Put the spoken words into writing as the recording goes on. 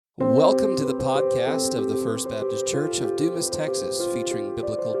Welcome to the podcast of the First Baptist Church of Dumas, Texas, featuring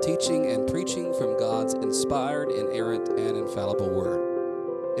biblical teaching and preaching from God's inspired, inerrant, and infallible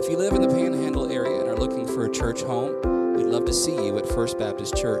Word. If you live in the Panhandle area and are looking for a church home, we'd love to see you at First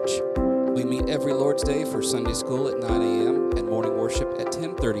Baptist Church. We meet every Lord's Day for Sunday school at 9 a.m. and morning worship at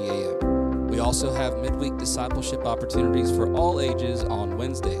 10:30 a.m. We also have midweek discipleship opportunities for all ages on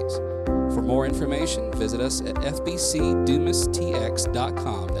Wednesdays. For more information, visit us at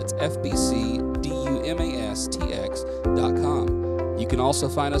fbcdumastx.com. That's fbcdumastx.com. You can also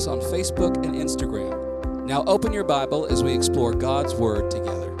find us on Facebook and Instagram. Now open your Bible as we explore God's Word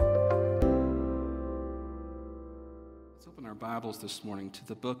together. Let's open our Bibles this morning to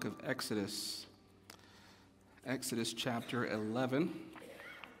the book of Exodus. Exodus chapter 11.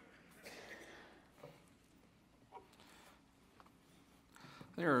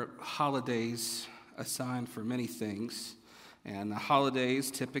 There are holidays assigned for many things, and the holidays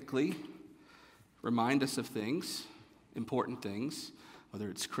typically remind us of things, important things, whether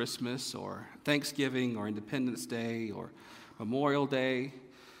it's Christmas or Thanksgiving or Independence Day or Memorial Day.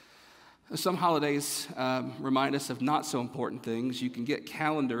 Some holidays remind us of not so important things. You can get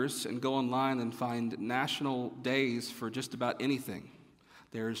calendars and go online and find national days for just about anything.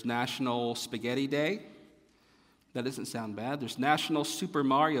 There's National Spaghetti Day. That doesn't sound bad. There's National Super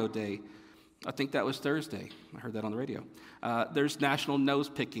Mario Day. I think that was Thursday. I heard that on the radio. There's National Nose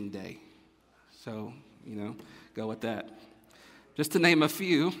Picking Day. So, go with that. Just to name a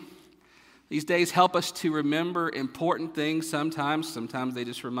few, these days help us to remember important things sometimes. Sometimes they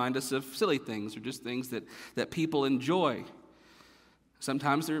just remind us of silly things or just things that people enjoy.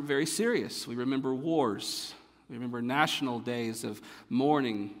 Sometimes they're very serious. We remember wars. We remember national days of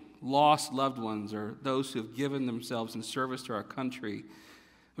mourning, lost loved ones, or those who have given themselves in service to our country.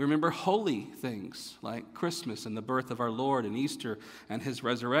 We remember holy things like Christmas and the birth of our Lord, and Easter and His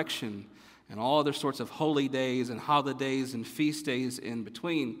resurrection, and all other sorts of holy days and holidays and feast days in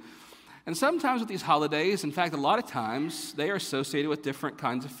between. And sometimes with these holidays, in fact, a lot of times, they are associated with different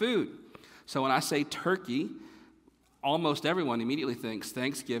kinds of food. So when I say turkey, almost everyone immediately thinks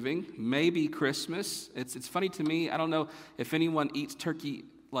Thanksgiving, maybe Christmas. It's funny to me, I don't know if anyone eats turkey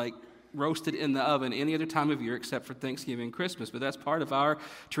like roasted in the oven any other time of year except for Thanksgiving and Christmas, but that's part of our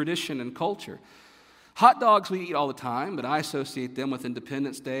tradition and culture. Hot dogs we eat all the time, but I associate them with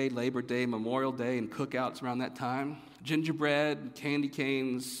Independence Day, Labor Day, Memorial Day, and cookouts around that time. Gingerbread, candy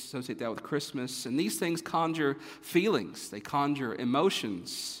canes, associate that with Christmas, and these things conjure feelings. They conjure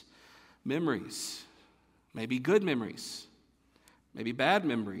emotions, memories, maybe good memories, maybe bad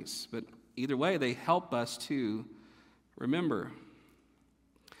memories, but either way, they help us to remember.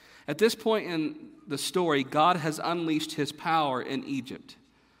 At this point in the story, God has unleashed His power in Egypt.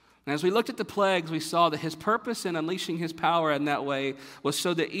 And as we looked at the plagues, we saw that His purpose in unleashing His power in that way was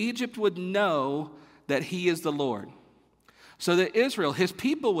so that Egypt would know that He is the Lord. So that Israel, His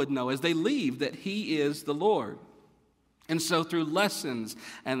people, would know as they leave that He is the Lord. And so through lessons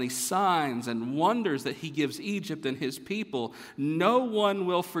and the signs and wonders that He gives Egypt and His people, no one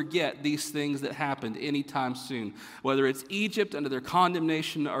will forget these things that happened anytime soon, whether it's Egypt under their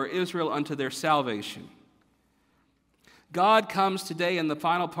condemnation or Israel unto their salvation. God comes today in the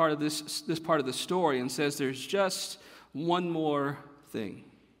final part of this part of the story and says there's just one more thing.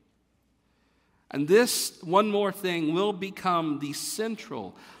 And this one more thing will become the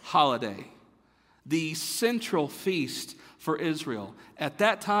central holiday, the central feast for Israel at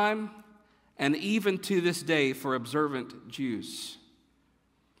that time and even to this day for observant Jews.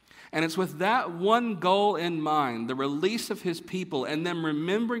 And it's with that one goal in mind, the release of His people and them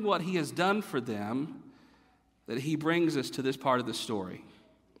remembering what He has done for them, that He brings us to this part of the story.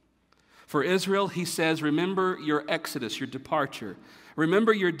 For Israel, He says, remember your exodus, your departure.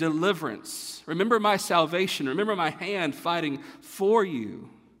 Remember your deliverance. Remember my salvation. Remember my hand fighting for you.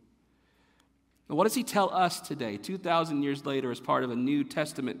 What does He tell us today, 2,000 years later, as part of a New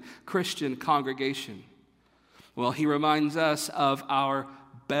Testament Christian congregation? Well, He reminds us of our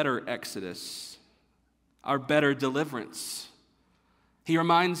better exodus, our better deliverance. He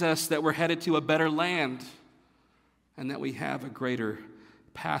reminds us that we're headed to a better land and that we have a greater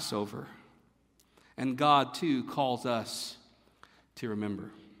Passover. And God, too, calls us to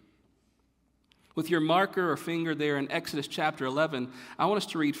remember. With your marker or finger there in Exodus chapter 11, I want us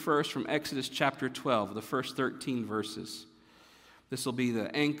to read first from Exodus chapter 12, the first 13 verses. This will be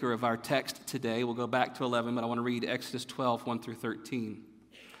the anchor of our text today. We'll go back to 11, but I want to read Exodus 12, 1 through 13.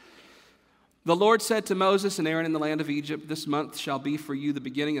 The Lord said to Moses and Aaron in the land of Egypt, "This month shall be for you the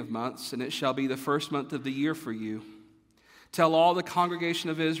beginning of months, and it shall be the first month of the year for you. Tell all the congregation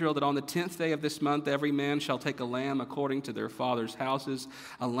of Israel that on the 10th day of this month every man shall take a lamb according to their fathers' houses,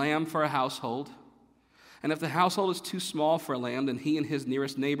 a lamb for a household. And if the household is too small for a lamb, then he and his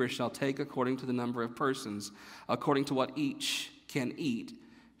nearest neighbor shall take according to the number of persons, according to what each can eat,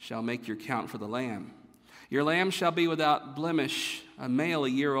 shall make your count for the lamb. Your lamb shall be without blemish, a male a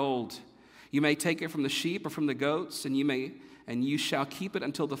year old. You may take it from the sheep or from the goats, and you shall keep it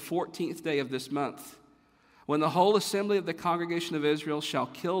until the 14th day of this month, when the whole assembly of the congregation of Israel shall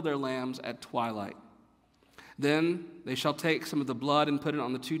kill their lambs at twilight. Then they shall take some of the blood and put it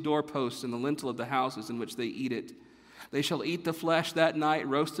on the 2 doorposts and the lintel of the houses in which they eat it. They shall eat the flesh that night,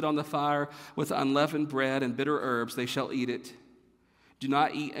 roasted on the fire with unleavened bread and bitter herbs. They shall eat it. Do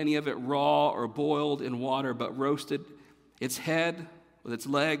not eat any of it raw or boiled in water, but roasted, its head with its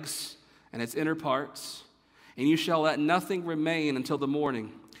legs and its inner parts. And you shall let nothing remain until the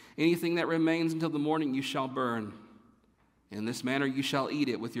morning. Anything that remains until the morning you shall burn. In this manner you shall eat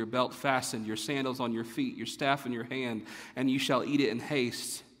it with your belt fastened, your sandals on your feet, your staff in your hand, and you shall eat it in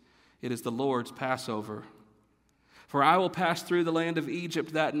haste. It is the Lord's Passover. For I will pass through the land of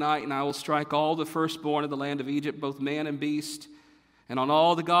Egypt that night, and I will strike all the firstborn of the land of Egypt, both man and beast. And on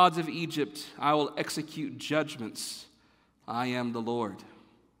all the gods of Egypt I will execute judgments. I am the Lord.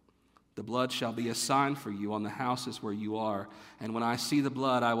 The blood shall be a sign for you on the houses where you are. And when I see the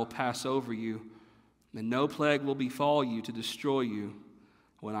blood, I will pass over you. And no plague will befall you to destroy you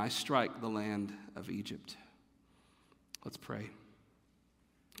when I strike the land of Egypt. Let's pray.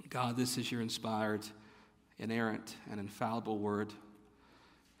 God, this is your inspired, inerrant, and infallible word.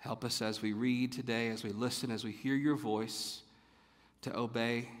 Help us as we read today, as we listen, as we hear your voice, to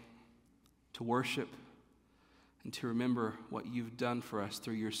obey, to worship, and to remember what you've done for us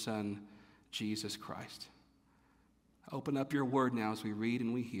through your Son, Jesus Christ. Open up your word now as we read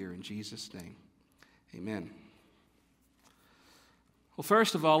and we hear. In Jesus' name. Amen. Well,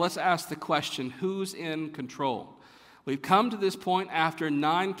 first of all, let's ask the question, who's in control? We've come to this point after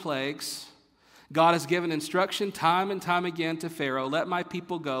 9 plagues. God has given instruction time and time again to Pharaoh, let my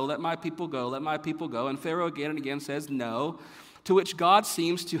people go, let my people go, let my people go. And Pharaoh again and again says no, to which God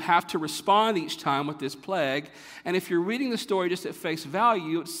seems to have to respond each time with this plague. And if you're reading the story just at face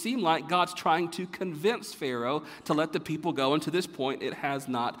value, it seemed like God's trying to convince Pharaoh to let the people go. And to this point, it has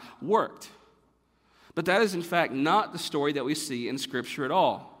not worked. But that is, in fact, not the story that we see in Scripture at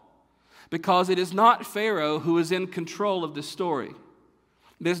all, because it is not Pharaoh who is in control of this story.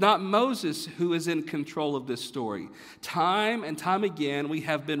 It is not Moses who is in control of this story. Time and time again, we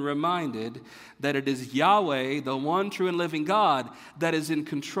have been reminded that it is Yahweh, the one true and living God, that is in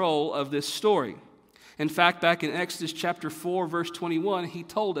control of this story. In fact, back in Exodus chapter 4, verse 21, he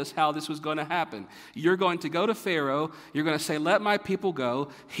told us how this was going to happen. You're going to go to Pharaoh. You're going to say, let my people go.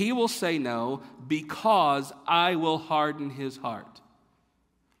 He will say no, because I will harden his heart.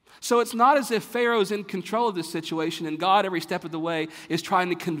 So it's not as if Pharaoh's in control of this situation and God every step of the way is trying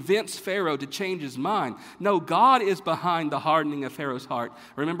to convince Pharaoh to change his mind. No, God is behind the hardening of Pharaoh's heart.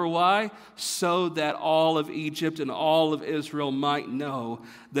 Remember why? So that all of Egypt and all of Israel might know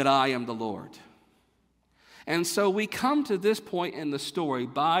that I am the Lord. And so we come to this point in the story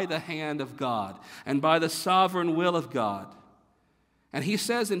by the hand of God and by the sovereign will of God. And he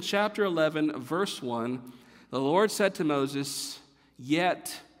says in chapter 11, verse 1, the Lord said to Moses,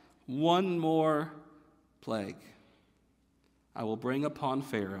 yet one more plague I will bring upon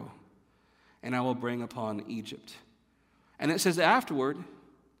Pharaoh, and I will bring upon Egypt. And it says afterward,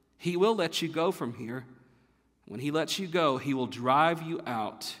 he will let you go from here. When he lets you go, he will drive you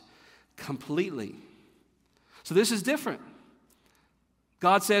out completely. So this is different.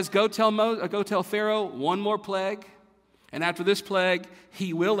 God says, go tell Pharaoh one more plague, and after this plague,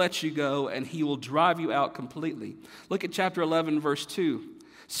 he will let you go, and he will drive you out completely. Look at chapter 11, verse 2.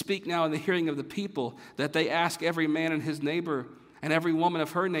 Speak now in the hearing of the people, that they ask every man and his neighbor, and every woman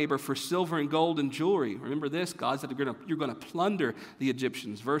of her neighbor for silver and gold and jewelry. Remember this, God said you're going to plunder the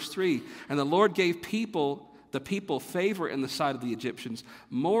Egyptians. Verse 3, and the Lord gave the people favor in the sight of the Egyptians.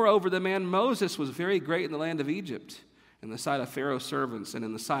 Moreover, the man Moses was very great in the land of Egypt, in the sight of Pharaoh's servants and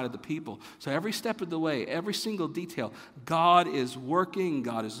in the sight of the people. So every step of the way, every single detail, God is working,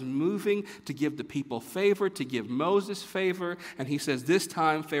 God is moving to give the people favor, to give Moses favor. And he says this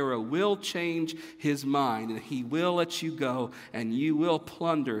time Pharaoh will change his mind and he will let you go and you will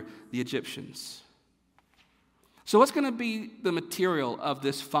plunder the Egyptians. So what's going to be the material of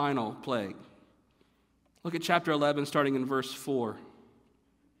this final plague? Look at chapter 11, starting in verse 4.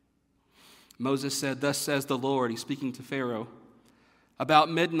 Moses said, thus says the Lord, he's speaking to Pharaoh, about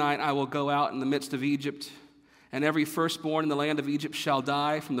midnight I will go out in the midst of Egypt, And every firstborn in the land of Egypt shall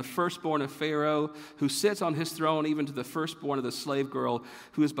die, from the firstborn of Pharaoh who sits on his throne, even to the firstborn of the slave girl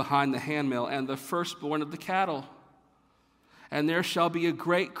who is behind the handmill, and the firstborn of the cattle. And there shall be a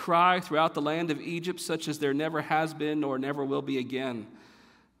great cry throughout the land of Egypt, such as there never has been nor never will be again.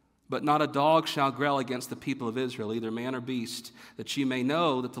 But not a dog shall growl against the people of Israel, either man or beast, that ye may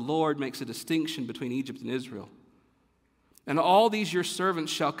know that the Lord makes a distinction between Egypt and Israel. And all these your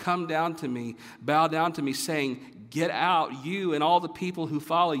servants shall come down to me, bow down to me, saying, Get out, you and all the people who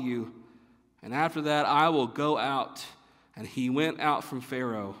follow you. And after that I will go out. And he went out from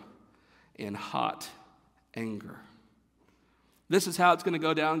Pharaoh in hot anger. This is how it's going to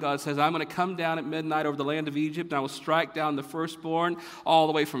go down. God says, I'm going to come down at midnight over the land of Egypt, and I will strike down the firstborn all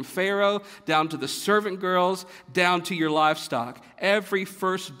the way from Pharaoh, down to the servant girls, down to your livestock. Every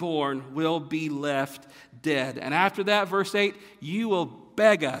firstborn will be left dead. And after that, verse 8, you will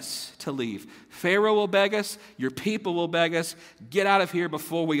beg us to leave. Pharaoh will beg us. Your people will beg us. Get out of here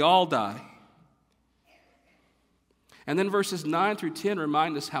before we all die. And then verses 9 through 10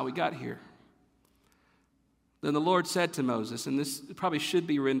 remind us how we got here. Then the Lord said to Moses, and this probably should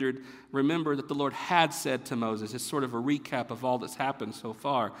be rendered, remember that the Lord had said to Moses. It's sort of a recap of all that's happened so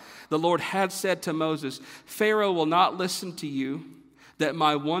far. The Lord had said to Moses, Pharaoh will not listen to you, that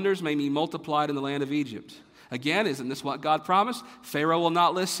my wonders may be multiplied in the land of Egypt. Again, isn't this what God promised? Pharaoh will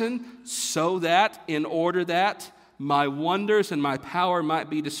not listen, so that, in order that, my wonders and my power might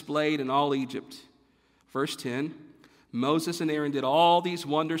be displayed in all Egypt. Verse 10, Moses and Aaron did all these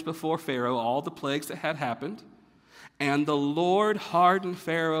wonders before Pharaoh, all the plagues that had happened. And the Lord hardened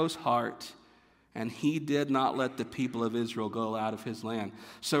Pharaoh's heart, and he did not let the people of Israel go out of his land.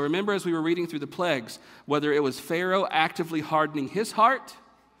 So remember, as we were reading through the plagues, whether it was Pharaoh actively hardening his heart,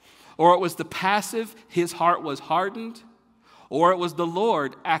 or it was the passive, his heart was hardened, or it was the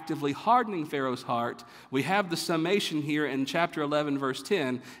Lord actively hardening Pharaoh's heart, we have the summation here in chapter 11, verse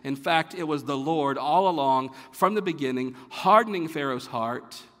 10. In fact, it was the Lord all along, from the beginning, hardening Pharaoh's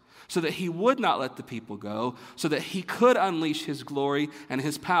heart, so that he would not let the people go, so that he could unleash his glory and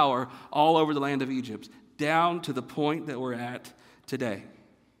his power all over the land of Egypt, down to the point that we're at today.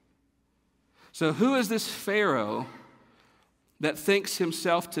 So who is this Pharaoh that thinks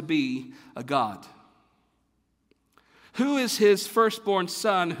himself to be a god? Who is his firstborn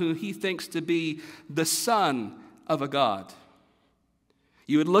son who he thinks to be the son of a god?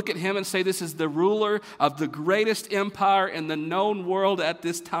 You would look at him and say, this is the ruler of the greatest empire in the known world at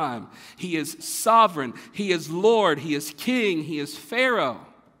this time. He is sovereign. He is Lord. He is king. He is Pharaoh.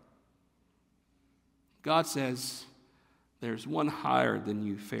 God says, there's one higher than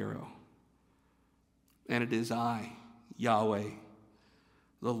you, Pharaoh. And it is I, Yahweh,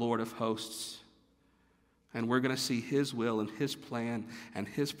 the Lord of hosts. And we're going to see his will and his plan and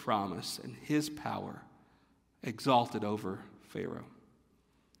his promise and his power exalted over Pharaoh.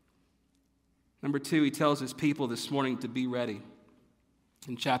 Number 2, he tells his people this morning to be ready.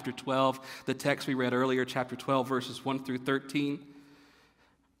 In chapter 12, the text we read earlier, chapter 12, verses 1 through 13,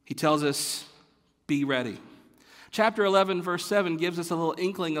 he tells us, be ready. Chapter 11, verse 7 gives us a little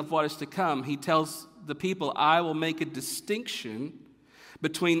inkling of what is to come. He tells the people, I will make a distinction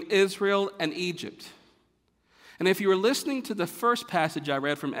between Israel and Egypt. And if you were listening to the first passage I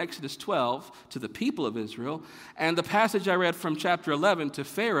read from Exodus 12 to the people of Israel, and the passage I read from chapter 11 to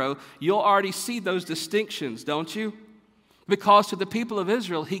Pharaoh, you'll already see those distinctions, don't you? Because to the people of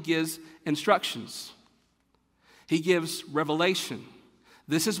Israel, he gives instructions. He gives revelation.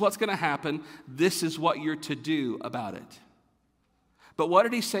 This is what's going to happen. This is what you're to do about it. But what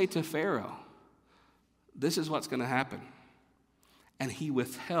did he say to Pharaoh? This is what's going to happen. And he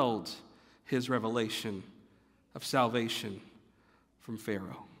withheld his revelation of salvation from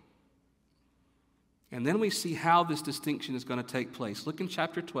Pharaoh. And then we see how this distinction is going to take place. Look in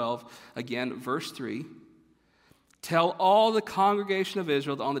chapter 12, again, verse 3. Tell all the congregation of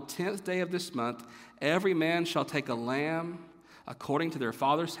Israel that on the 10th day of this month, every man shall take a lamb according to their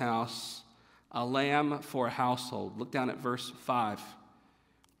father's house, a lamb for a household. Look down at verse 5.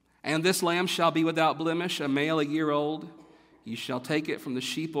 And this lamb shall be without blemish, a male a year old. You shall take it from the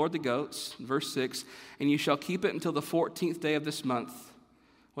sheep or the goats. Verse 6, and you shall keep it until the 14th day of this month,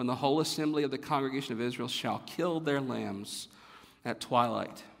 when the whole assembly of the congregation of Israel shall kill their lambs at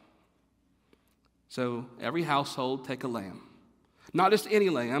twilight. So every household take a lamb. Not just any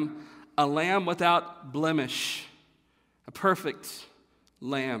lamb, a lamb without blemish, a perfect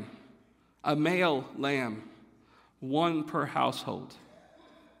lamb, a male lamb, one per household.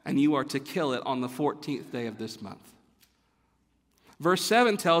 And you are to kill it on the 14th day of this month. Verse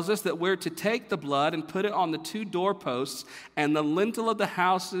 7 tells us that we're to take the blood and put it on the 2 doorposts and the lintel of the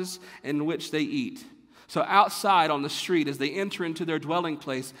houses in which they eat. So outside on the street, as they enter into their dwelling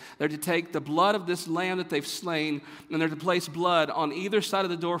place, they're to take the blood of this lamb that they've slain, and they're to place blood on either side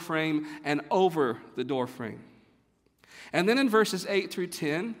of the doorframe and over the doorframe. And then in verses 8 through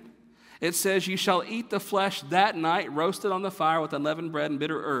 10, it says, "You shall eat the flesh that night, roasted on the fire with unleavened bread and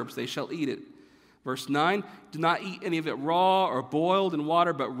bitter herbs. They shall eat it." Verse 9, "Do not eat any of it raw or boiled in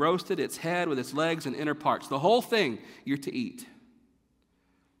water, but roasted, its head with its legs and inner parts." The whole thing you're to eat.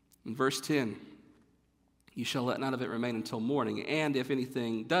 In verse 10, "You shall let none of it remain until morning, and if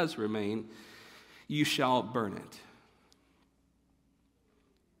anything does remain, you shall burn it."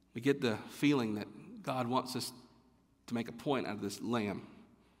 We get the feeling that God wants us to make a point out of this lamb.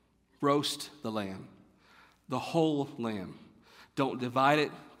 Roast the lamb, the whole lamb. Don't divide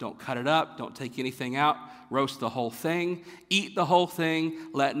it, don't cut it up, don't take anything out. Roast the whole thing, eat the whole thing,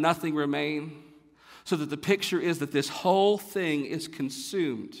 let nothing remain. So that the picture is that this whole thing is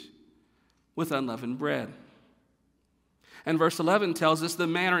consumed with unleavened bread. And verse 11 tells us the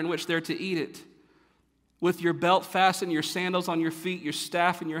manner in which they're to eat it. "With your belt fastened, your sandals on your feet, your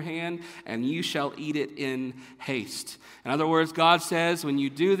staff in your hand, and you shall eat it in haste." In other words, God says, when you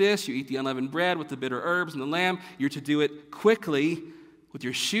do this, you eat the unleavened bread with the bitter herbs and the lamb, you're to do it quickly, with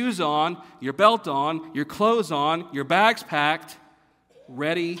your shoes on, your belt on, your clothes on, your bags packed,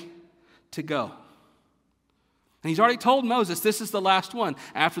 ready to go. And he's already told Moses, this is the last one.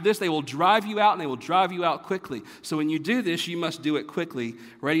 After this, they will drive you out, and they will drive you out quickly. So when you do this, you must do it quickly,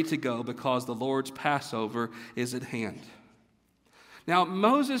 ready to go, because the Lord's Passover is at hand. Now,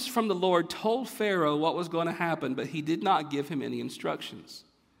 Moses from the Lord told Pharaoh what was going to happen, but he did not give him any instructions.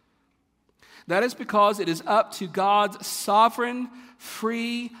 That is because it is up to God's sovereign,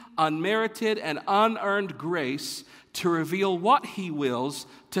 free, unmerited, and unearned grace to reveal what he wills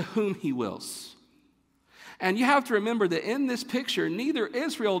to whom he wills. And you have to remember that in this picture, neither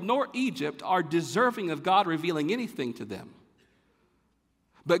Israel nor Egypt are deserving of God revealing anything to them.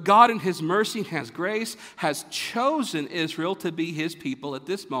 But God in his mercy and his grace has chosen Israel to be his people at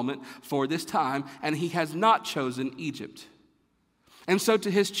this moment for this time, and he has not chosen Egypt. And so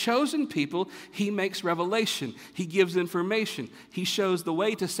to his chosen people, he makes revelation. He gives information. He shows the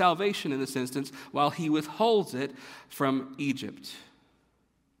way to salvation in this instance, while he withholds it from Egypt.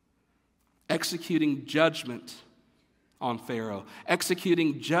 Executing judgment on Pharaoh,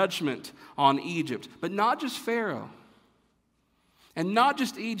 executing judgment on Egypt, but not just Pharaoh and not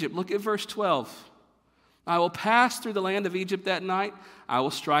just Egypt. Look at verse 12. "I will pass through the land of Egypt that night. I will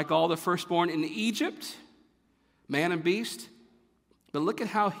strike all the firstborn in Egypt, man and beast." But look at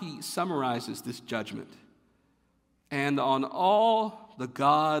how he summarizes this judgment. "And on all the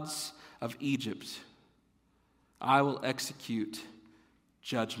gods of Egypt, I will execute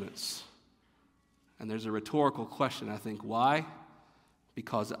judgments." And there's a rhetorical question, I think. Why?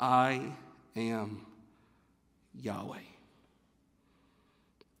 Because I am Yahweh.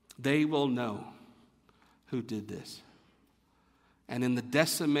 They will know who did this. And in the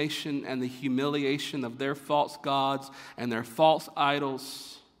decimation and the humiliation of their false gods and their false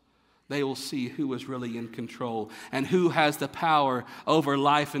idols, they will see who is really in control and who has the power over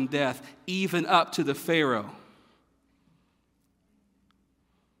life and death, even up to the Pharaoh.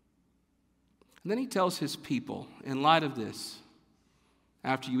 And then he tells his people, in light of this,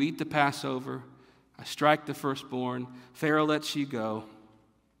 after you eat the Passover, I strike the firstborn, Pharaoh lets you go.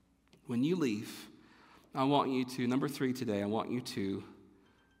 When you leave, I want you to, number 3 today, I want you to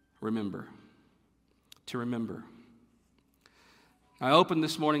remember. To remember. I opened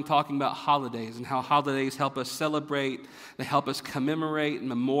this morning talking about holidays and how holidays help us celebrate, they help us commemorate and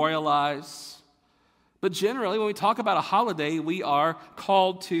memorialize. But generally, when we talk about a holiday, we are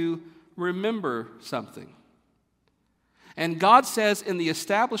called to remember something. And God says in the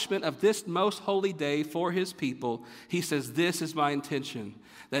establishment of this most holy day for his people, he says, this is my intention,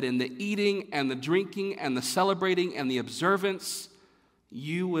 that in the eating and the drinking and the celebrating and the observance,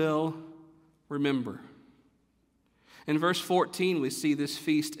 you will remember. In verse 14, we see this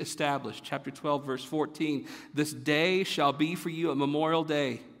feast established. Chapter 12, verse 14, "This day shall be for you a memorial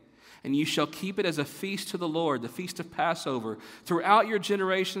day, and you shall keep it as a feast to the Lord, the feast of Passover. Throughout your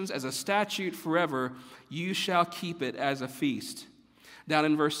generations, as a statute forever, you shall keep it as a feast." Down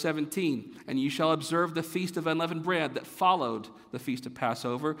in verse 17, "And you shall observe the feast of unleavened bread that followed the feast of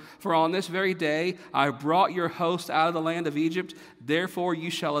Passover. For on this very day I brought your host out of the land of Egypt. Therefore you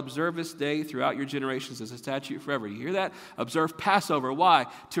shall observe this day throughout your generations as a statute forever." You hear that? Observe Passover. Why?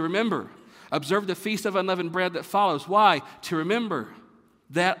 To remember. Observe the feast of unleavened bread that follows. Why? To remember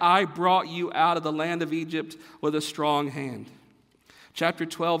that I brought you out of the land of Egypt with a strong hand. Chapter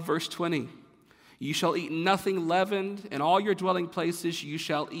 12, verse 20. "You shall eat nothing leavened. In all your dwelling places you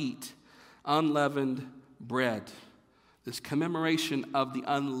shall eat unleavened bread, this commemoration of the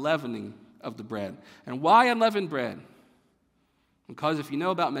unleavening of the bread. And why unleavened bread? Because if you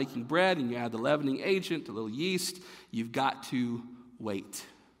know about making bread and you add the leavening agent, a little yeast, you've got to wait.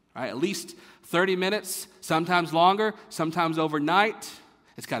 Right? At least 30 minutes, sometimes longer, sometimes overnight.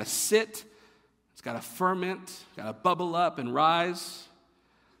 It's got to sit. It's got to ferment, got to bubble up and rise.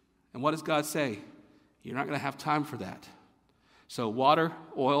 And what does God say? You're not going to have time for that. So water,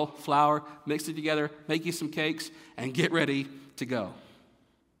 oil, flour, mix it together, make you some cakes, and get ready to go.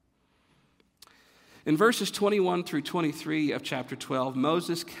 In verses 21 through 23 of chapter 12,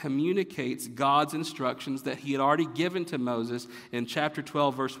 Moses communicates God's instructions that he had already given to Moses in chapter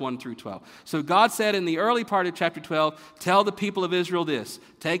 12, verse 1 through 12. So God said in the early part of chapter 12, tell the people of Israel this,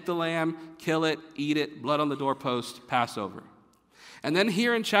 take the lamb, kill it, eat it, blood on the doorpost, Passover. And then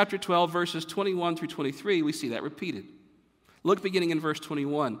here in chapter 12, verses 21 through 23, we see that repeated. Look beginning in verse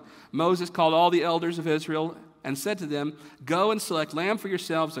 21. Moses called all the elders of Israel and said to them, go and select lamb for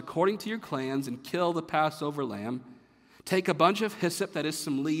yourselves according to your clans and kill the Passover lamb. Take a bunch of hyssop, that is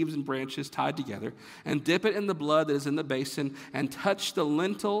some leaves and branches tied together, and dip it in the blood that is in the basin, and touch the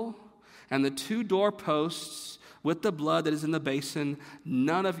lintel and the 2 doorposts with the blood that is in the basin.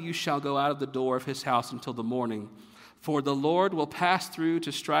 None of you shall go out of the door of his house until the morning. For the Lord will pass through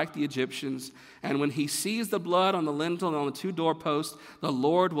to strike the Egyptians, and when he sees the blood on the lintel and on the 2 doorposts, the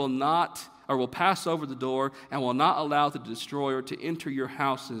Lord will pass over the door and will not allow the destroyer to enter your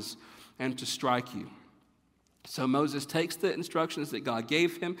houses and to strike you. So Moses takes the instructions that God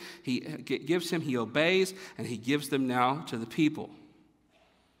gave him, he obeys, and he gives them now to the people.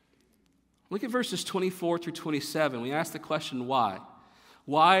 Look at verses 24 through 27. We ask the question, why?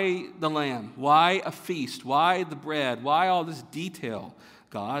 Why the lamb? Why a feast? Why the bread? Why all this detail,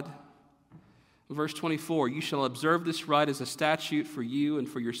 God? Verse 24, you shall observe this rite as a statute for you and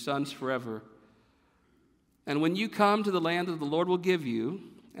for your sons forever. And when you come to the land that the Lord will give you,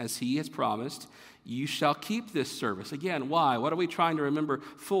 as he has promised, you shall keep this service. Again, why? What are we trying to remember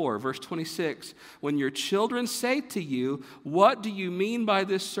for? Verse 26, when your children say to you, what do you mean by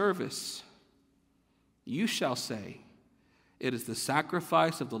this service? You shall say, it is the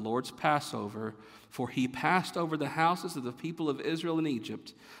sacrifice of the Lord's Passover, for he passed over the houses of the people of Israel in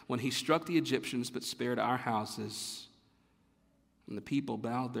Egypt when he struck the Egyptians but spared our houses. And the people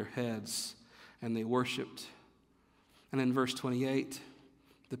bowed their heads and they worshiped. And in verse 28,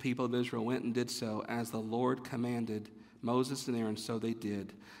 the people of Israel went and did so as the Lord commanded Moses and Aaron, so they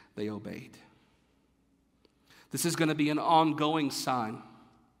did. They obeyed. This is going to be an ongoing sign,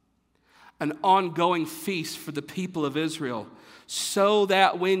 an ongoing feast for the people of Israel, so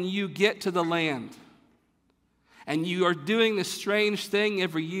that when you get to the land and you are doing this strange thing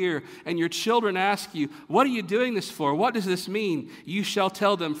every year and your children ask you, what are you doing this for? What does this mean? You shall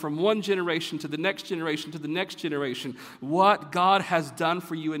tell them from one generation to the next generation to the next generation what God has done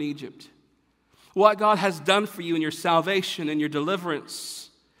for you in Egypt, what God has done for you in your salvation and your deliverance.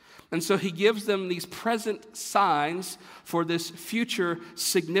 And so he gives them these present signs for this future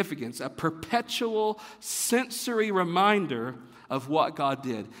significance, a perpetual sensory reminder of what God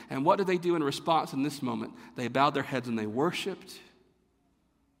did. And what did they do in response in this moment? They bowed their heads and they worshiped.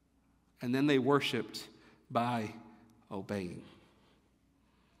 And then they worshiped by obeying.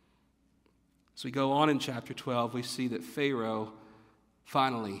 As we go on in chapter 12, we see that Pharaoh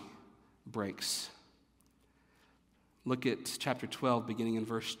finally breaks. Look at chapter 12, beginning in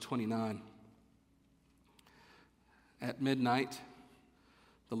verse 29. At midnight,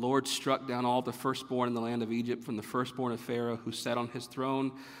 the Lord struck down all the firstborn in the land of Egypt, from the firstborn of Pharaoh who sat on his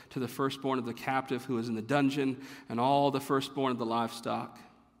throne to the firstborn of the captive who was in the dungeon, and all the firstborn of the livestock.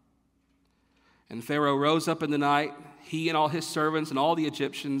 And Pharaoh rose up in the night, he and all his servants and all the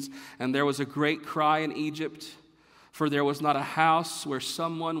Egyptians, and there was a great cry in Egypt, for there was not a house where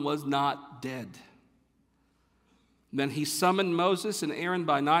someone was not dead. Then he summoned Moses and Aaron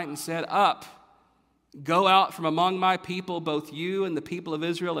by night and said, up, go out from among my people, both you and the people of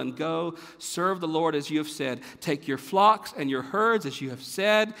Israel, and go serve the Lord as you have said. Take your flocks and your herds as you have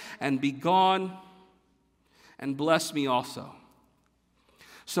said, and be gone, and bless me also.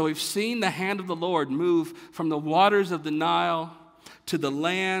 So we've seen the hand of the Lord move from the waters of the Nile to the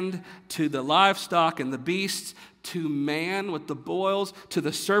land, to the livestock and the beasts, to man with the boils, to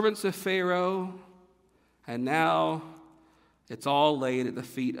the servants of Pharaoh. And now it's all laid at the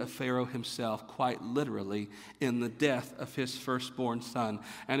feet of Pharaoh himself, quite literally, in the death of his firstborn son.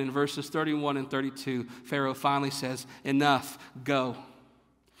 And in verses 31 and 32, Pharaoh finally says, enough, go.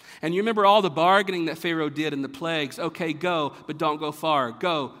 And you remember all the bargaining that Pharaoh did in the plagues. Okay, go, but don't go far.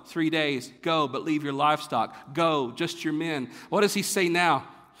 Go, 3 days. Go, but leave your livestock. Go, just your men. What does he say now?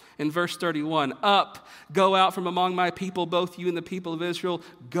 in verse 31. Up, go out from among my people, both you and the people of Israel.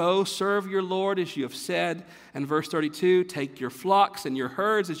 Go serve your Lord as you have said. And verse 32, take your flocks and your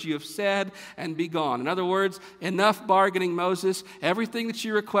herds as you have said, and be gone. In other words, enough bargaining, Moses. Everything that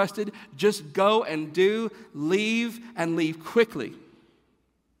you requested, just go and do. Leave, and leave quickly.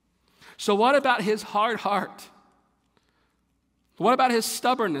 So what about his hard heart? What about his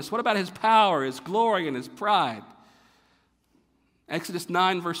stubbornness? What about his power, his glory, and his pride? Exodus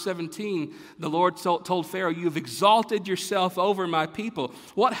 9, verse 17, the Lord told Pharaoh, you have exalted yourself over my people.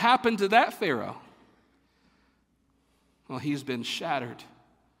 What happened to that Pharaoh? Well, he's been shattered.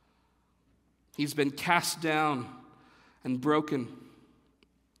 He's been cast down and broken.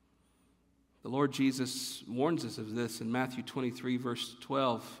 The Lord Jesus warns us of this in Matthew 23, verse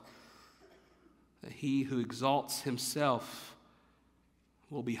 12, that he who exalts himself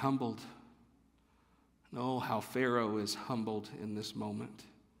will be humbled. Oh, how Pharaoh is humbled in this moment.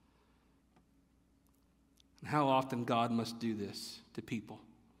 And how often God must do this to people.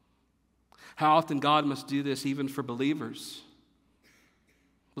 How often God must do this even for believers.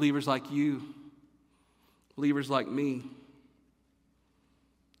 Believers like you. Believers like me.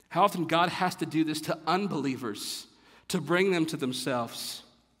 How often God has to do this to unbelievers to bring them to themselves.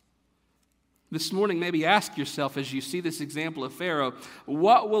 This morning, maybe ask yourself as you see this example of Pharaoh,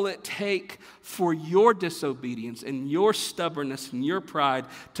 what will it take for your disobedience and your stubbornness and your pride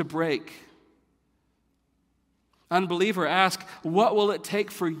to break? Unbeliever, ask, what will it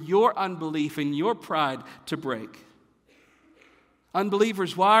take for your unbelief and your pride to break?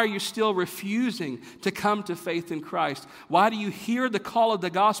 Unbelievers, why are you still refusing to come to faith in Christ? Why do you hear the call of the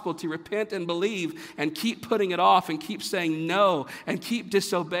gospel to repent and believe and keep putting it off and keep saying no and keep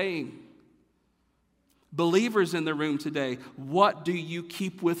disobeying? Believers in the room today, what do you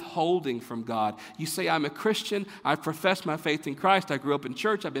keep withholding from God? You say, I'm a Christian, I profess my faith in Christ, I grew up in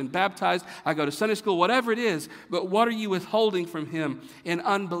church, I've been baptized, I go to Sunday school, whatever it is, but what are you withholding from Him in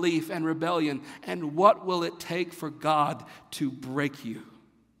unbelief and rebellion? And what will it take for God to break you?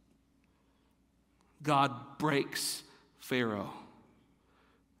 God breaks Pharaoh,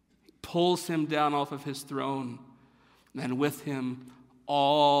 pulls him down off of his throne, and with him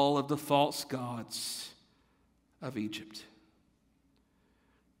all of the false gods of Egypt.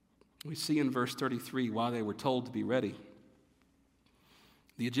 We see in verse 33 why they were told to be ready.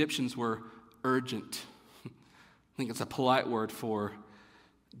 The Egyptians were urgent. I think it's a polite word for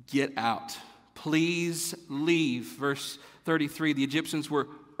get out. Please leave. Verse 33, the Egyptians were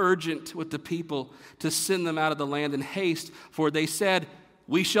urgent with the people to send them out of the land in haste, for they said,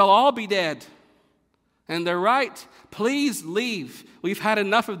 we shall all be dead. And they're right. Please leave. We've had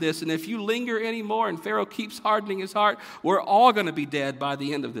enough of this. And if you linger anymore and Pharaoh keeps hardening his heart, we're all going to be dead by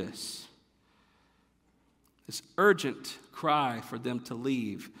the end of this. This urgent cry for them to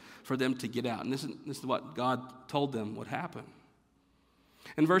leave, for them to get out. And this is what God told them would happen.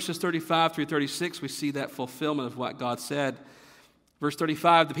 In verses 35 through 36, we see that fulfillment of what God said. Verse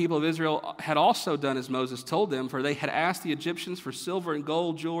 35, the people of Israel had also done as Moses told them, for they had asked the Egyptians for silver and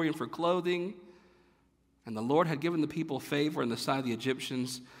gold, jewelry, and for clothing. And the Lord had given the people favor in the sight of the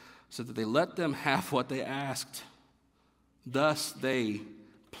Egyptians, so that they let them have what they asked. Thus they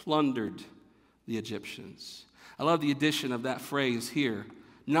plundered the Egyptians. I love the addition of that phrase here.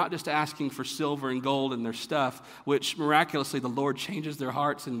 Not just asking for silver and gold and their stuff, which miraculously the Lord changes their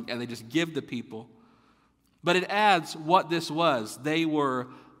hearts and they just give the people. But it adds what this was. They were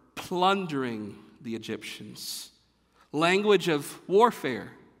plundering the Egyptians. Language of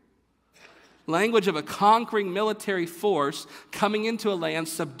warfare. Language of a conquering military force coming into a land,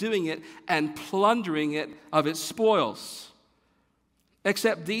 subduing it, and plundering it of its spoils.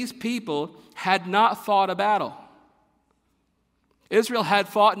 Except these people had not fought a battle. Israel had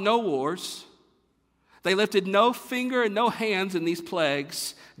fought no wars. They lifted no finger and no hands in these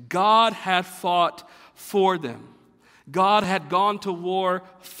plagues. God had fought for them. God had gone to war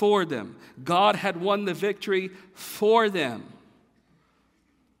for them. God had won the victory for them,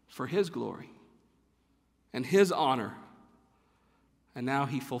 for His glory and His honor. And now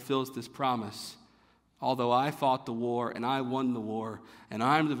He fulfills this promise. Although I fought the war and I won the war and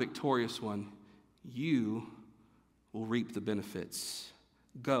I'm the victorious one, you will reap the benefits.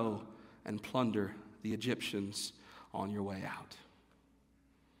 Go and plunder the Egyptians on your way out.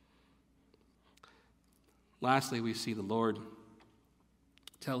 Lastly, we see the Lord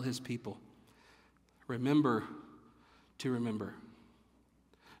tell His people, remember to remember.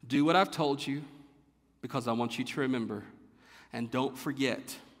 Do what I've told you because I want you to remember. And don't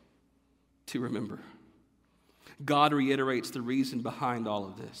forget to remember. God reiterates the reason behind all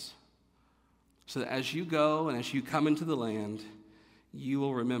of this. So that as you go and as you come into the land, you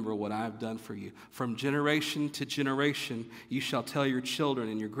will remember what I have done for you. From generation to generation, you shall tell your children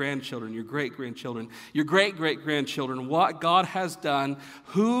and your grandchildren, your great-grandchildren, your great-great-grandchildren what God has done,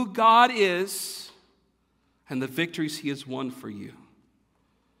 who God is, and the victories he has won for you,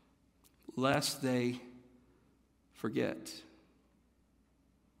 lest they forget,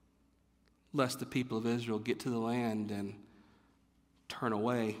 lest the people of Israel get to the land and turn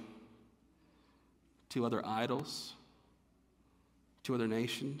away to other idols, to other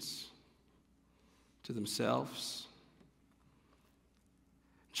nations, to themselves.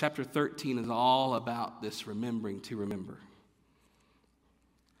 Chapter 13 is all about this remembering to remember.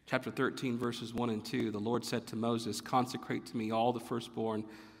 Chapter 13, verses 1 and 2, the Lord said to Moses, "Consecrate to me all the firstborn,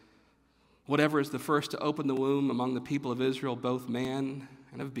 whatever is the first to open the womb among the people of Israel, both man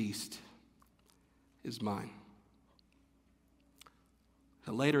and of beast, is mine."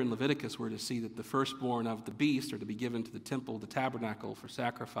 Now, later in Leviticus, we're to see that the firstborn of the beast are to be given to the temple, the tabernacle, for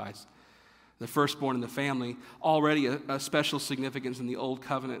sacrifice. The firstborn in the family, already a special significance in the Old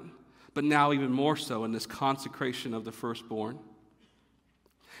Covenant, but now even more so in this consecration of the firstborn.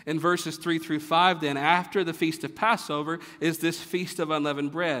 In verses 3 through 5, then, after the feast of Passover, is this feast of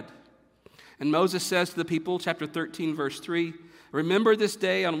unleavened bread. And Moses says to the people, chapter 13, verse 3, "Remember this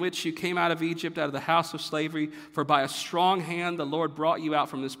day on which you came out of Egypt, out of the house of slavery, for by a strong hand the Lord brought you out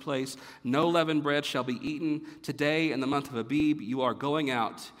from this place. No leavened bread shall be eaten. Today, in the month of Abib, you are going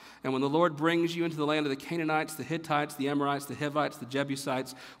out. And when the Lord brings you into the land of the Canaanites, the Hittites, the Amorites, the Hivites, the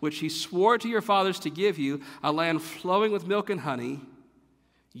Jebusites, which he swore to your fathers to give you, a land flowing with milk and honey,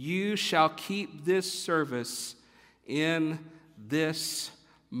 you shall keep this service in this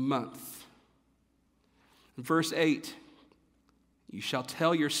month." Verse 8, "You shall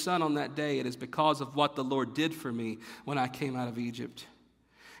tell your son on that day, it is because of what the Lord did for me when I came out of Egypt.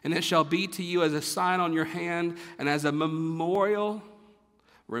 And it shall be to you as a sign on your hand and as a memorial,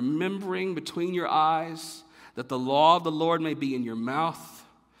 remembering between your eyes, that the law of the Lord may be in your mouth.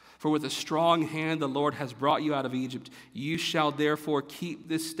 For with a strong hand the Lord has brought you out of Egypt. You shall therefore keep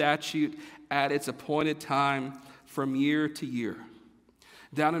this statute at its appointed time from year to year."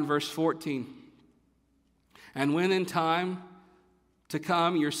 Down in verse 14, "And when in time to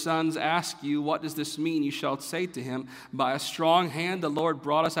come your sons ask you, 'What does this mean?' you shall say to him, 'By a strong hand the Lord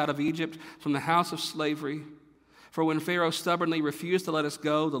brought us out of Egypt from the house of slavery. For when Pharaoh stubbornly refused to let us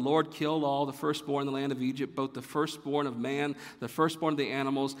go, the Lord killed all the firstborn in the land of Egypt, both the firstborn of man, the firstborn of the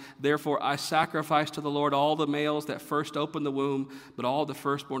animals. Therefore I sacrifice to the Lord all the males that first opened the womb, but all the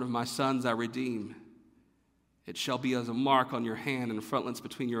firstborn of my sons I redeem. It shall be as a mark on your hand and frontlets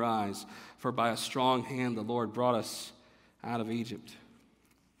between your eyes, for by a strong hand the Lord brought us out of Egypt."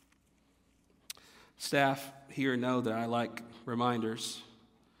 Staff here know that I like reminders.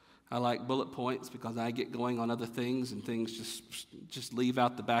 I like bullet points because I get going on other things and things just leave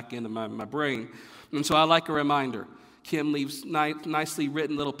out the back end of my brain. And so I like a reminder. Kim leaves nicely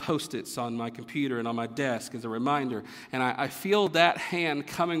written little Post-its on my computer and on my desk as a reminder. And I feel that hand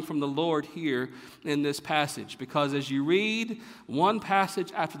coming from the Lord here in this passage, because as you read one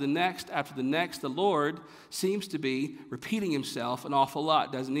passage after the next, the Lord seems to be repeating himself an awful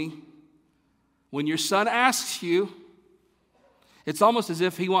lot, doesn't he? When your son asks you, it's almost as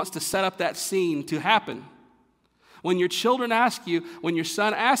if he wants to set up that scene to happen. When your children ask you, when your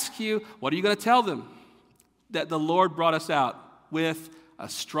son asks you, what are you going to tell them? That the Lord brought us out with a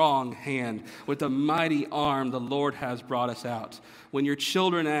strong hand, with a mighty arm, the Lord has brought us out. When your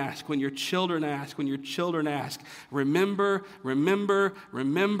children ask, remember,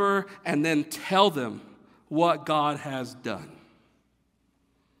 and then tell them what God has done.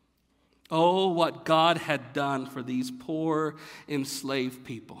 Oh, what God had done for these poor, enslaved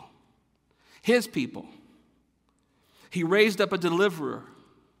people. His people. He raised up a deliverer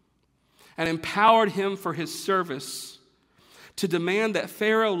and empowered him for his service to demand that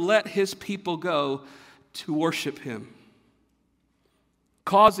Pharaoh let his people go to worship him,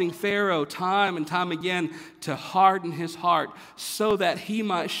 causing Pharaoh time and time again to harden his heart so that he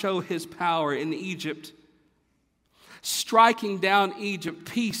might show his power in Egypt, striking down Egypt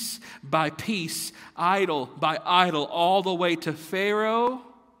piece by piece, idol by idol, all the way to Pharaoh,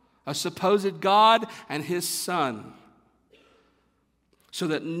 a supposed god, and his son, so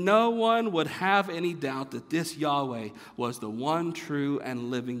that no one would have any doubt that this Yahweh was the one true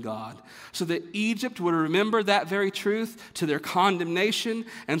and living God. So that Egypt would remember that very truth to their condemnation,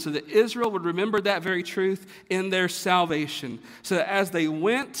 and so that Israel would remember that very truth in their salvation. So that as they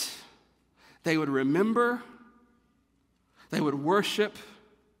went, they would remember, they would worship,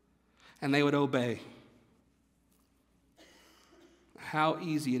 and they would obey. How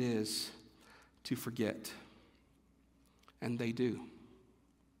easy it is to forget. And they do.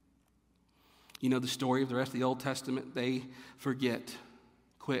 You know the story of the rest of the Old Testament. They forget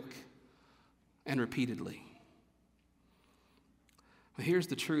quick and repeatedly. But here's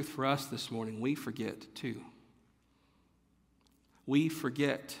the truth for us this morning. We forget too. We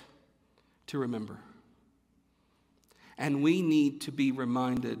forget to remember. And we need to be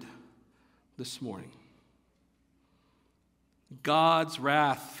reminded this morning. God's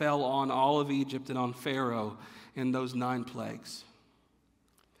wrath fell on all of Egypt and on Pharaoh in those 9 plagues.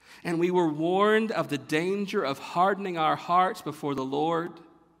 And we were warned of the danger of hardening our hearts before the Lord,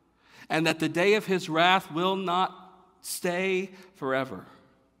 and that the day of his wrath will not stay forever.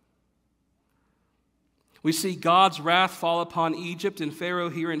 We see God's wrath fall upon Egypt and Pharaoh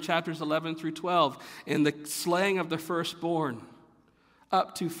here in chapters 11 through 12 in the slaying of the firstborn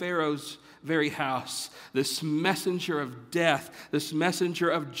up to Pharaoh's very house. This messenger of death, this messenger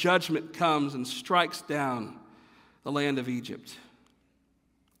of judgment comes and strikes down the land of Egypt.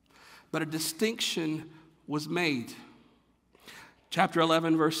 But a distinction was made. Chapter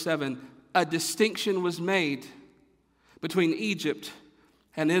 11, verse 7, a distinction was made between Egypt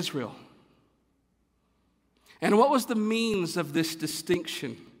and Israel. And what was the means of this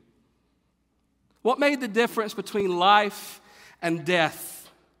distinction? What made the difference between life and death?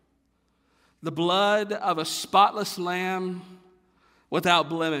 The blood of a spotless lamb without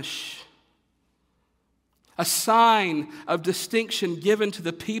blemish. A sign of distinction given to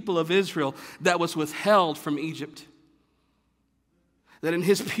the people of Israel that was withheld from Egypt. That in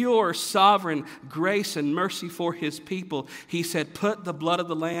his pure, sovereign grace and mercy for his people, he said, put the blood of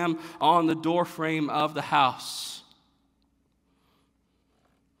the lamb on the doorframe of the house.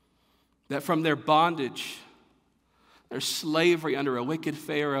 That from their bondage, their slavery under a wicked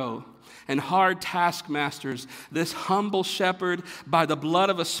Pharaoh and hard taskmasters, this humble shepherd, by the blood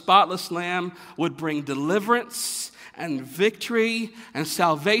of a spotless lamb, would bring deliverance and victory and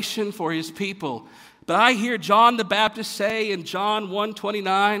salvation for his people. But I hear John the Baptist say in John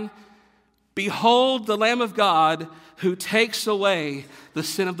 1:29, behold the Lamb of God who takes away the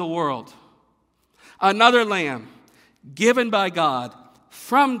sin of the world. Another lamb given by God,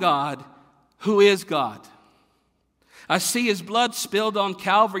 from God, who is God. I see his blood spilled on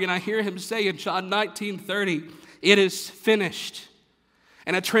Calvary, and I hear him say in John 19:30, it is finished.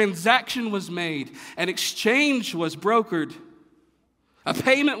 And a transaction was made, an exchange was brokered, a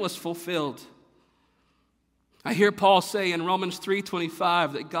payment was fulfilled. I hear Paul say in Romans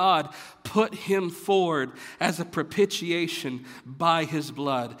 3:25 that God put him forward as a propitiation by his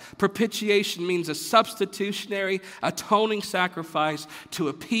blood. Propitiation means a substitutionary, atoning sacrifice to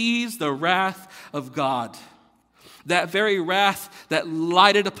appease the wrath of God. That very wrath that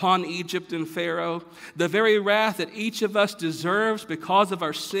lighted upon Egypt and Pharaoh, the very wrath that each of us deserves because of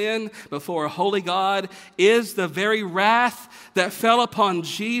our sin before a holy God, is the very wrath that fell upon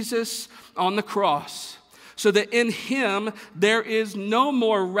Jesus on the cross. So that in him there is no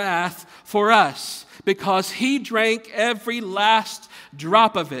more wrath for us, because he drank every last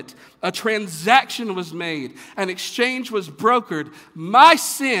drop of it. A transaction was made, an exchange was brokered, my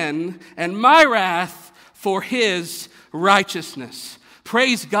sin and my wrath for his righteousness.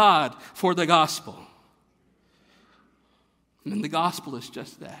 Praise God for the gospel. And the gospel is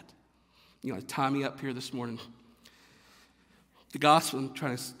just that. You know, tie me up here this morning. The gospel, I'm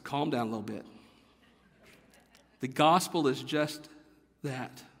trying to calm down a little bit. The gospel is just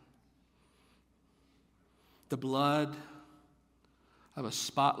that. The blood of a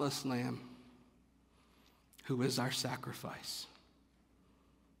spotless lamb who is our sacrifice.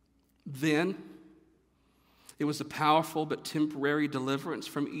 Then, it was a powerful but temporary deliverance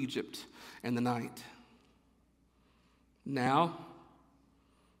from Egypt in the night. Now,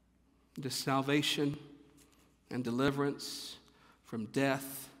 it is salvation and deliverance from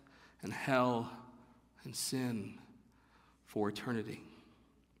death and hell and sin for eternity.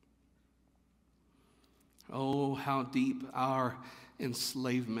 Oh, how deep our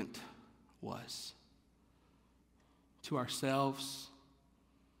enslavement was to ourselves,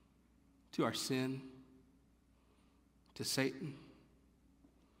 to our sin, to Satan.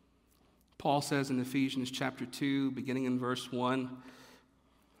 Paul says in Ephesians chapter 2, beginning in verse 1,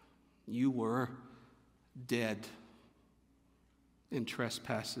 you were dead in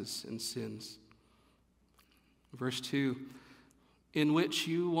trespasses and sins. Verse 2, in which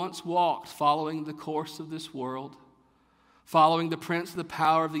you once walked, following the course of this world, following the prince of the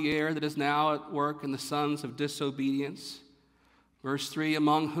power of the air that is now at work in the sons of disobedience. Verse 3,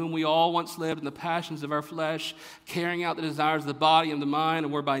 among whom we all once lived in the passions of our flesh, carrying out the desires of the body and the mind,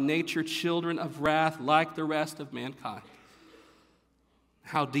 and were by nature children of wrath like the rest of mankind.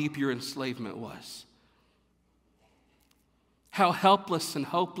 How deep your enslavement was. How helpless and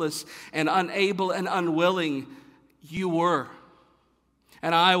hopeless and unable and unwilling you were.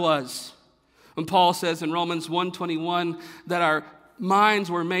 And I was. When Paul says in Romans 1:21 that our minds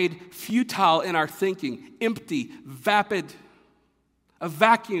were made futile in our thinking, empty, vapid, a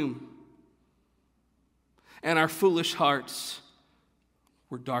vacuum, and our foolish hearts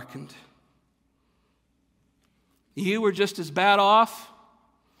were darkened. You were just as bad off,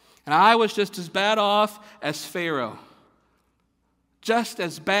 and I was just as bad off as Pharaoh. Just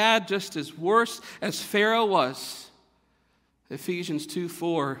as bad, just as worse as Pharaoh was. Ephesians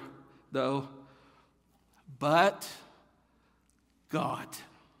 2:4, though. But God,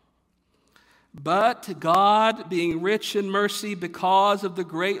 being rich in mercy because of the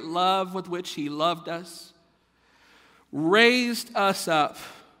great love with which he loved us, raised us up,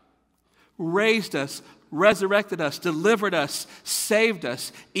 resurrected us, delivered us, saved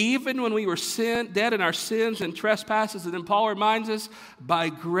us, even when we were dead in our sins and trespasses. And then Paul reminds us, by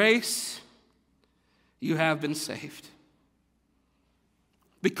grace you have been saved.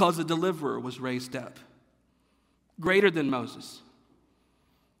 Because a deliverer was raised up, greater than Moses.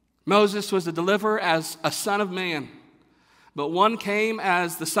 Moses was a deliverer as a son of man, but one came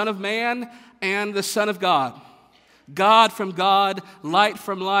as the Son of Man and the Son of God. God from God, light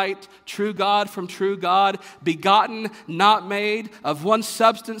from light, true God from true God, begotten, not made, of one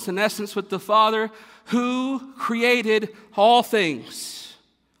substance and essence with the Father, who created all things,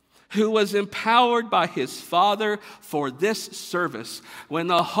 who was empowered by his Father for this service. When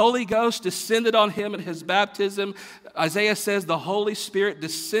the Holy Ghost descended on him at his baptism, Isaiah says the Holy Spirit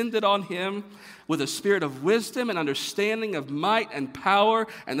descended on him with a spirit of wisdom and understanding, of might and power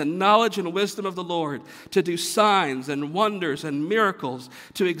and the knowledge and wisdom of the Lord, to do signs and wonders and miracles,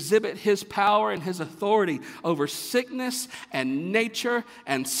 to exhibit his power and his authority over sickness and nature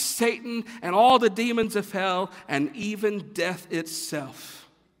and Satan and all the demons of hell and even death itself,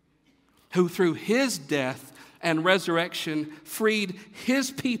 who through his death and resurrection freed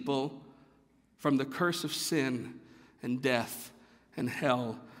his people from the curse of sin and death and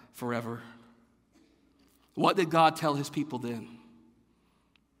hell forever. What did God tell his people then?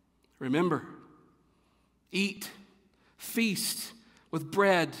 Remember, eat, feast with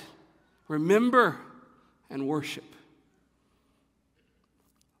bread, remember, and worship.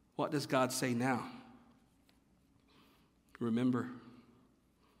 What does God say now? Remember,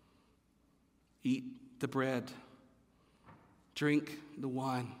 eat the bread, drink the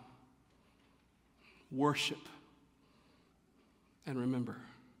wine, worship, and remember.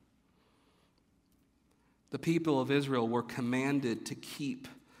 The people of Israel were commanded to keep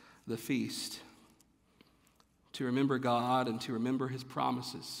the feast, to remember God and to remember his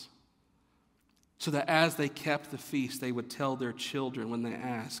promises, so that as they kept the feast, they would tell their children when they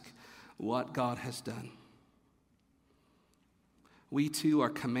ask what God has done. We too are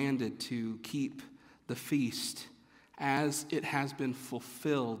commanded to keep the feast as it has been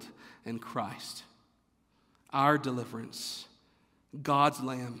fulfilled in Christ, our deliverance, God's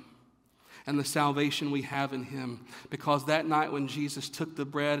Lamb, and the salvation we have in him. Because that night when Jesus took the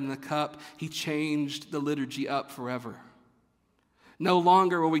bread and the cup, he changed the liturgy up forever. No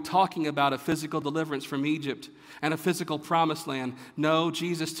longer were we talking about a physical deliverance from Egypt and a physical promised land. No,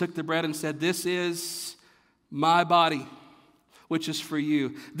 Jesus took the bread and said, "This is my body, which is for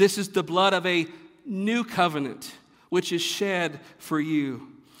you. This is the blood of a new covenant, which is shed for you."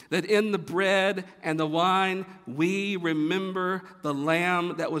 That in the bread and the wine, we remember the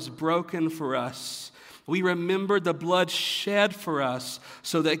lamb that was broken for us. We remember the blood shed for us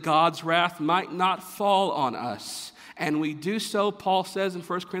so that God's wrath might not fall on us. And we do so, Paul says in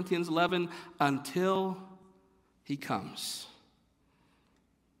 1 Corinthians 11, until he comes.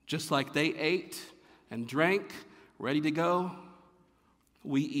 Just like they ate and drank, ready to go,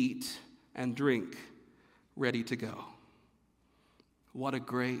 we eat and drink, ready to go. What a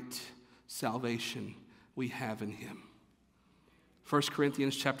great salvation we have in him. 1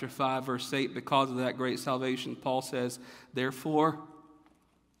 Corinthians chapter 5, verse 8, because of that great salvation, Paul says, therefore,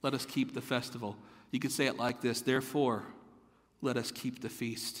 let us keep the festival. You could say it like this, therefore, let us keep the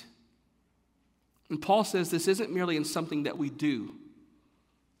feast. And Paul says this isn't merely in something that we do.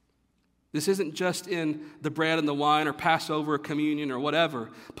 This isn't just in the bread and the wine or Passover or communion or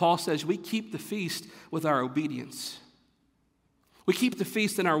whatever. Paul says we keep the feast with our obedience. We keep the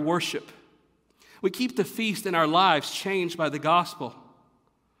feast in our worship. We keep the feast in our lives changed by the gospel.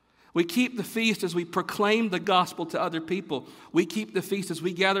 We keep the feast as we proclaim the gospel to other people. We keep the feast as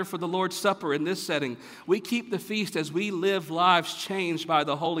we gather for the Lord's Supper in this setting. We keep the feast as we live lives changed by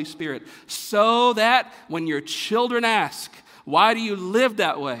the Holy Spirit, so that when your children ask, Why do you live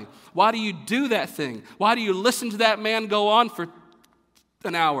that way? Why do you do that thing? Why do you listen to that man go on for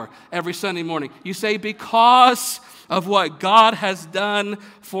an hour every Sunday morning? You say, because of what God has done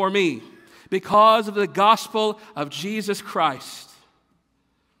for me. Because of the gospel of Jesus Christ.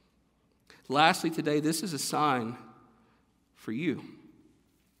 Lastly today, this is a sign for you.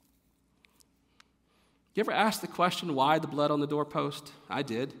 You ever ask the question, why the blood on the doorpost? I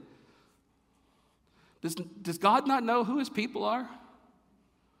did. Does God not know who his people are?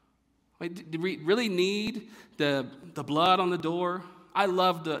 Do we really need the blood on the door? I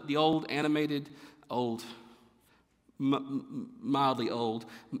love the old animated, mildly old,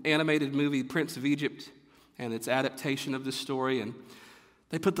 animated movie, Prince of Egypt, and its adaptation of this story. And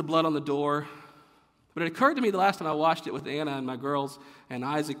they put the blood on the door. But it occurred to me the last time I watched it with Anna and my girls and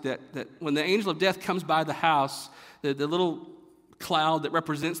Isaac that when the angel of death comes by the house, the little cloud that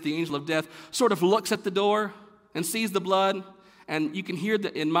represents the angel of death sort of looks at the door and sees the blood. And you can hear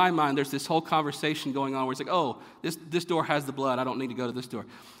that in my mind, there's this whole conversation going on where it's like, oh, this door has the blood. I don't need to go to this door.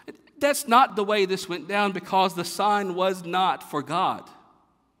 That's not the way this went down, because the sign was not for God.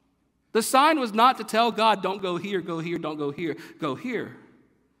 The sign was not to tell God, don't go here, don't go here, go here.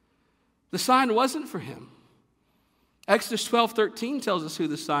 The sign wasn't for him. Exodus 12:13 tells us who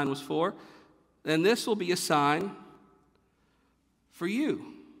the sign was for. And this will be a sign for you.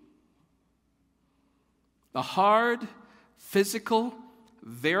 A hard, physical,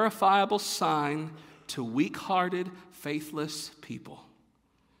 verifiable sign to weak-hearted, faithless people.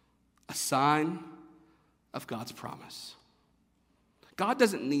 A sign of God's promise. God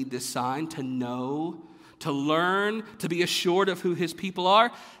doesn't need this sign to know, to learn, to be assured of who his people are.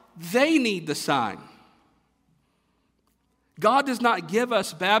 They need the sign. God does not give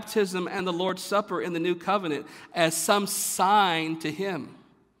us baptism and the Lord's Supper in the new covenant as some sign to him.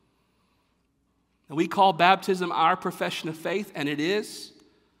 We call baptism our profession of faith, and it is.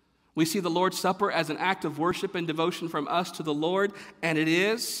 We see the Lord's Supper as an act of worship and devotion from us to the Lord, and it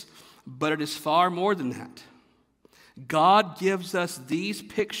is, but it is far more than that. God gives us these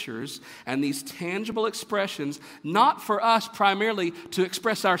pictures and these tangible expressions, not for us primarily to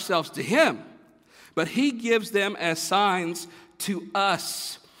express ourselves to him, but he gives them as signs to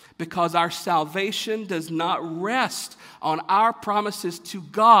us, because our salvation does not rest on our promises to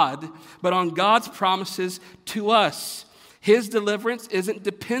God, but on God's promises to us. His deliverance isn't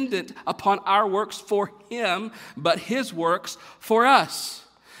dependent upon our works for him, but his works for us.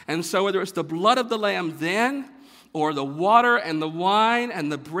 And so whether it's the blood of the Lamb then, or the water and the wine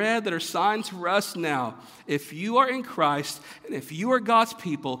and the bread that are signs for us now, if you are in Christ and if you are God's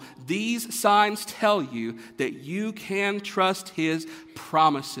people, these signs tell you that you can trust his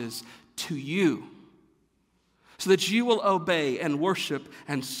promises to you, so that you will obey and worship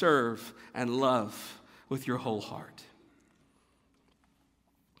and serve and love with your whole heart.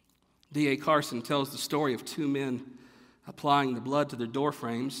 D.A. Carson tells the story of two men applying the blood to their door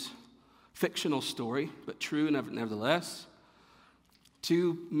frames. Fictional story, but true nevertheless.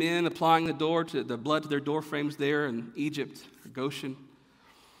 Two men applying the blood to their door frames there in Egypt or Goshen.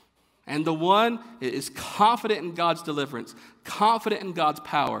 And the one is confident in God's deliverance, confident in God's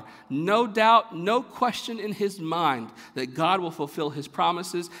power. No doubt, no question in his mind that God will fulfill his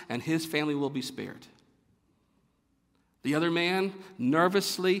promises and his family will be spared. The other man,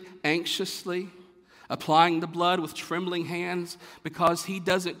 nervously, anxiously, applying the blood with trembling hands because he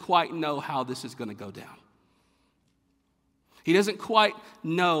doesn't quite know how this is going to go down. He doesn't quite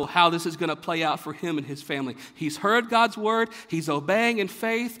know how this is going to play out for him and his family. He's heard God's word, he's obeying in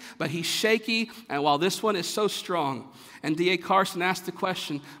faith, but he's shaky, and while this one is so strong. And D.A. Carson asked the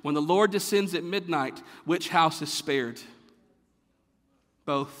question, when the Lord descends at midnight, which house is spared?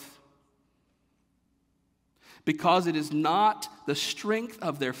 Both. Because it is not the strength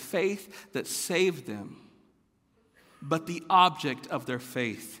of their faith that saved them, but the object of their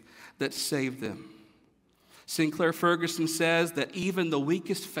faith that saved them. Sinclair Ferguson says that even the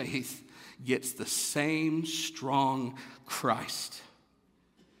weakest faith gets the same strong Christ.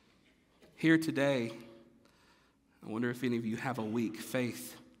 Here today, I wonder if any of you have a weak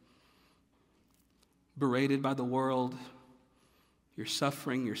faith. Berated by the world, your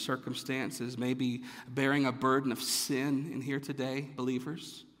suffering, your circumstances, maybe bearing a burden of sin in here today,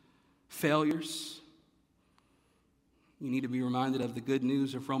 believers, failures. You need to be reminded of the good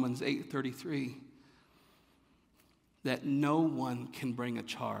news of Romans 8:33, that no one can bring a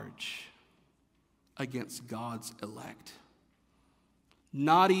charge against God's elect.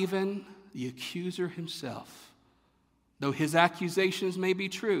 Not even the accuser himself. Though his accusations may be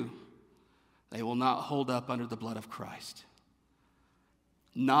true, they will not hold up under the blood of Christ.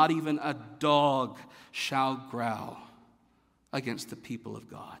 Not even a dog shall growl against the people of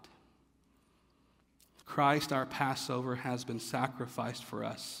God. Christ, our Passover, has been sacrificed for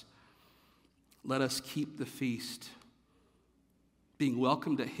us. Let us keep the feast, being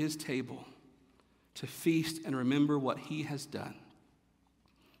welcomed at his table to feast and remember what he has done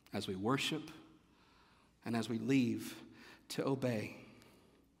as we worship and as we leave to obey.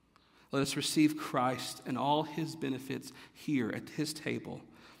 Let us receive Christ and all his benefits here at his table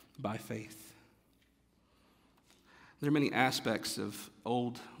by faith. There are many aspects of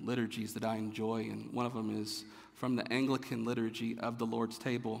old liturgies that I enjoy, and one of them is from the Anglican liturgy of the Lord's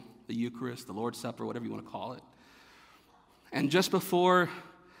table, the Eucharist, the Lord's Supper, whatever you want to call it. And just before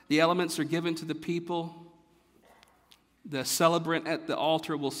the elements are given to the people, the celebrant at the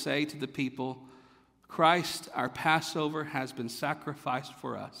altar will say to the people, Christ, our Passover, has been sacrificed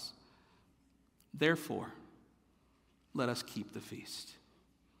for us. Therefore, let us keep the feast.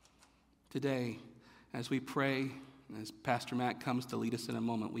 Today, as we pray, as Pastor Matt comes to lead us in a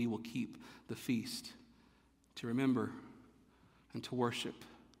moment, we will keep the feast to remember and to worship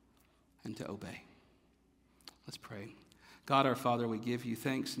and to obey. Let's pray. God our Father, we give you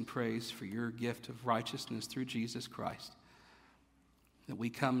thanks and praise for your gift of righteousness through Jesus Christ. That we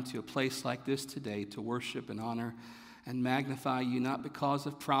come to a place like this today to worship and honor and magnify you, not because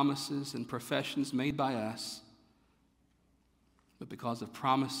of promises and professions made by us, but because of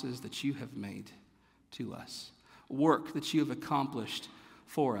promises that you have made to us. Work that you have accomplished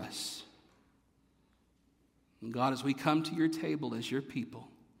for us. And God, as we come to your table as your people,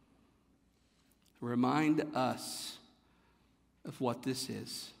 remind us of what this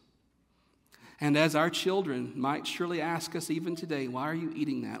is. And as our children might surely ask us even today, why are you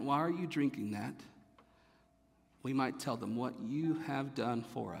eating that? Why are you drinking that? We might tell them what you have done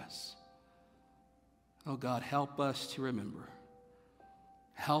for us. Oh God, help us to remember.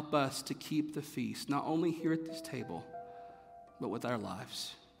 Help us to keep the feast, not only here at this table, but with our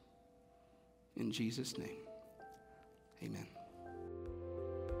lives. In Jesus' name, amen.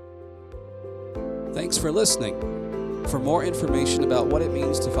 Thanks for listening. For more information about what it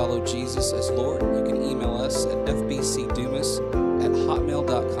means to follow Jesus as Lord, you can email us at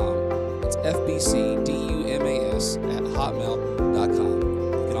fbcdumas@hotmail.com. It's fbcdumas@hotmail.com.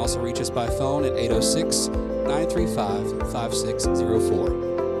 You can also reach us by phone at 806-935-5604.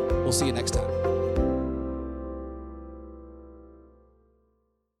 We'll see you next time.